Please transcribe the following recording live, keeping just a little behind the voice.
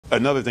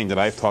another thing that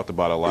I've talked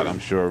about a lot, I'm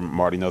sure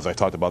Marty knows I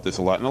talked about this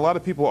a lot, and a lot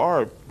of people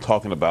are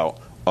talking about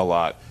a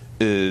lot,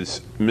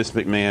 is Miss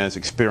McMahon's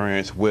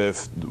experience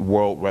with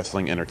World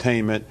Wrestling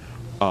Entertainment,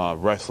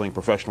 wrestling,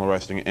 professional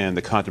wrestling, and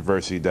the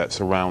controversy that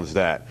surrounds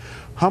that.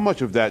 How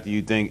much of that do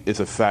you think is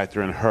a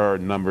factor in her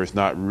numbers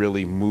not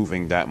really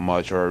moving that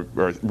much, or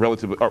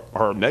relatively,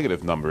 or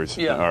negative numbers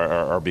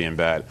are being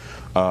bad?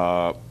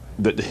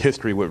 The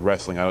history with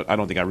wrestling, I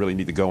don't think I really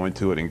need to go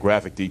into it in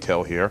graphic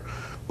detail here,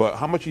 but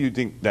how much do you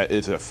think that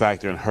is a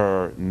factor in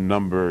her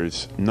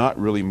numbers not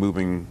really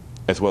moving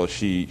as well as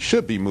she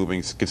should be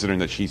moving, considering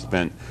that she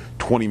spent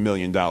 $20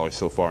 million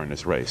so far in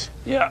this race?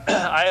 Yeah,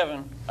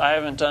 I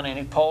haven't done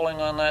any polling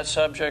on that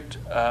subject,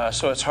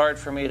 so it's hard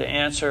for me to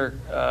answer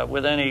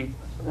with any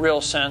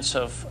real sense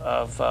of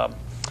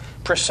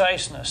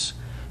preciseness.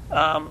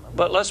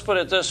 But let's put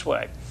it this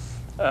way.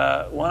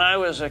 When I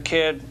was a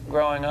kid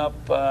growing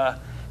up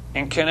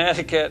in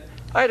Connecticut,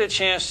 I had a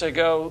chance to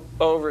go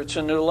over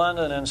to New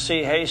London and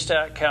see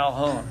Haystack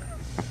Calhoun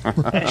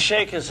and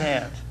shake his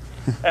hand.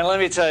 And let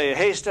me tell you,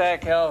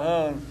 Haystack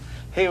Calhoun,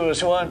 he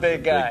was one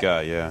big guy. Big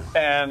guy, yeah.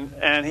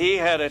 And he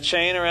had a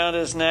chain around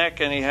his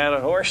neck, and he had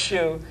a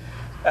horseshoe.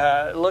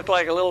 It looked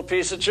like a little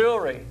piece of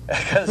jewelry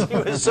because he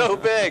was so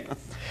big.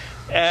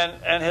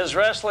 And his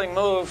wrestling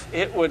move,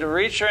 it would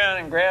reach around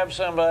and grab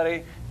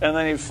somebody, and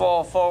then he'd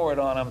fall forward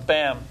on him.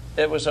 Bam,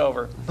 it was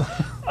over.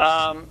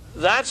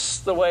 That's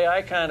the way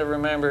I kind of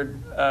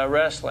remembered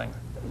wrestling.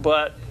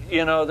 But,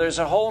 you know, there's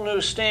a whole new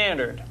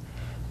standard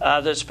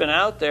that's been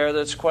out there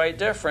that's quite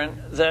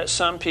different, that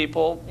some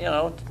people,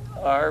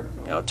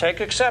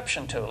 take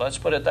exception to. Let's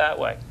put it that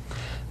way.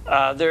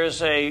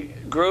 There's a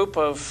group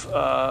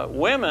of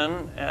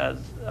women,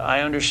 I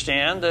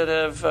understand, that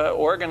have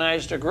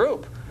organized a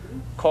group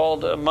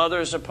called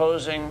Mothers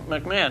Opposing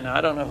McMahon. Now,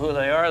 I don't know who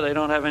they are. They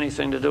don't have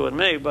anything to do with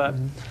me,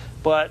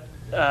 but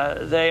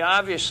they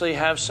obviously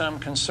have some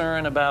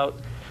concern about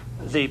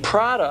the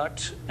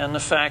product and the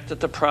fact that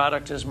the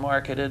product is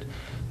marketed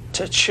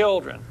to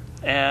children,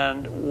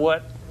 and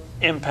what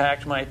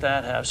impact might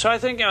that have. So I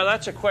think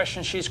that's a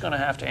question she's going to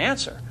have to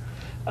answer.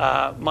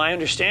 My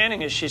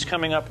understanding is she's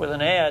coming up with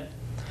an ad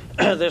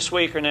this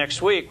week or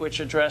next week which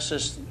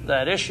addresses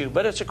that issue,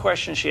 but it's a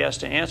question she has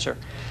to answer.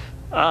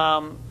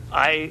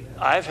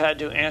 I've had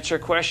to answer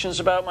questions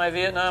about my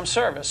Vietnam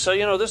service.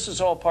 So, this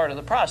is all part of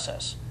the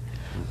process.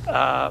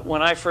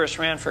 When I first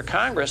ran for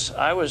Congress,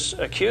 I was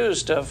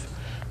accused of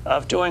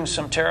doing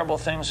some terrible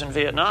things in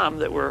Vietnam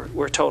that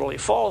were totally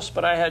false,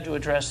 but I had to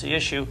address the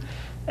issue,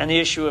 and the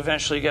issue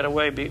eventually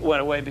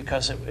went away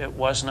because it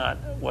was not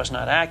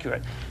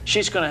accurate.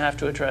 She's going to have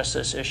to address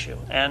this issue,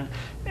 and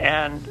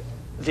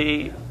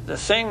the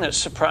thing that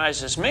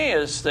surprises me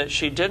is that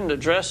she didn't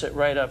address it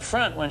right up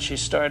front when she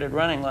started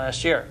running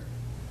last year.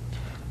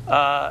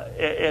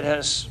 It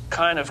has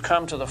kind of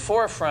come to the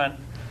forefront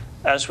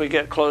as we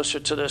get closer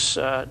to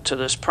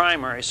this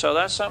primary, so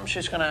that's something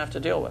she's going to have to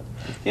deal with.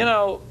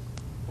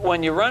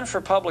 When you run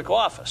for public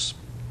office,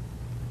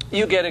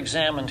 you get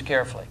examined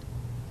carefully.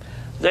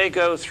 They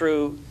go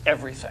through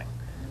everything.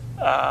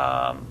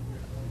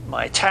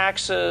 My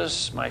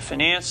taxes, my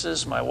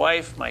finances, my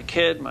wife, my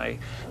kid, my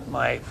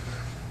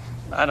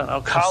I don't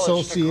know,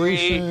 college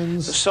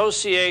degrees,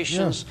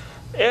 associations.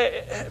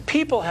 Yeah.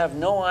 People have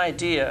no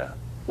idea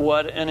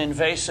what an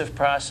invasive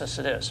process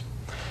it is.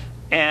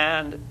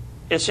 And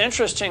it's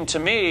interesting to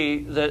me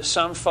that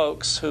some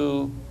folks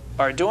who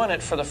are doing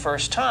it for the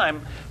first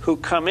time, who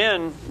come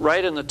in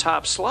right in the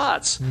top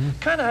slots,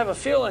 kind of have a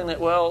feeling that,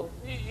 well,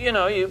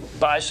 you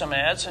buy some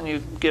ads and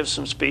you give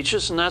some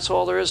speeches, and that's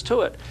all there is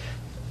to it.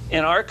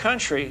 In our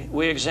country,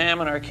 we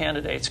examine our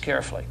candidates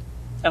carefully.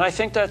 And I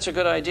think that's a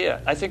good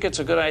idea. I think it's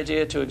a good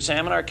idea to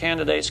examine our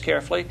candidates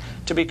carefully,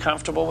 to be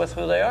comfortable with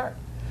who they are.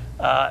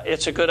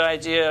 It's a good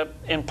idea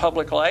in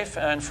public life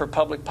and for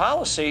public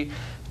policy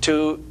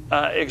to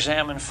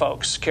examine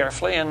folks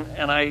carefully.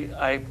 And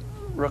I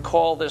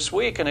recall this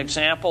week an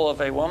example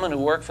of a woman who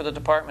worked for the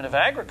Department of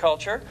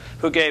Agriculture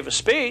who gave a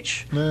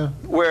speech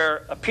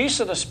where a piece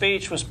of the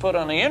speech was put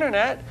on the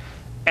internet,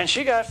 and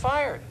she got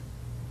fired.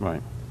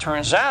 Right.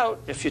 Turns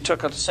out, if you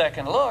took a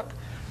second look,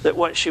 that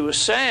what she was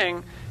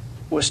saying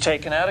was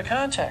taken out of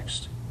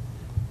context.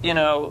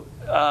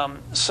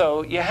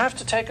 So you have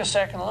to take a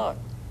second look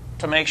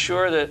to make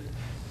sure that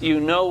you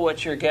know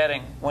what you're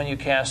getting when you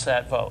cast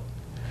that vote.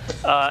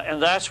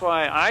 And that's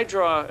why I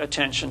draw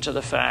attention to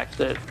the fact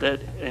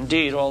that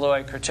indeed, although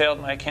I curtailed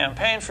my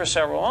campaign for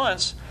several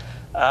months,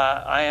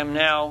 I am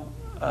now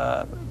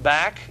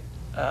back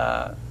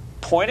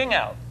pointing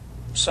out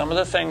some of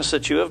the things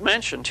that you have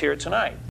mentioned here tonight.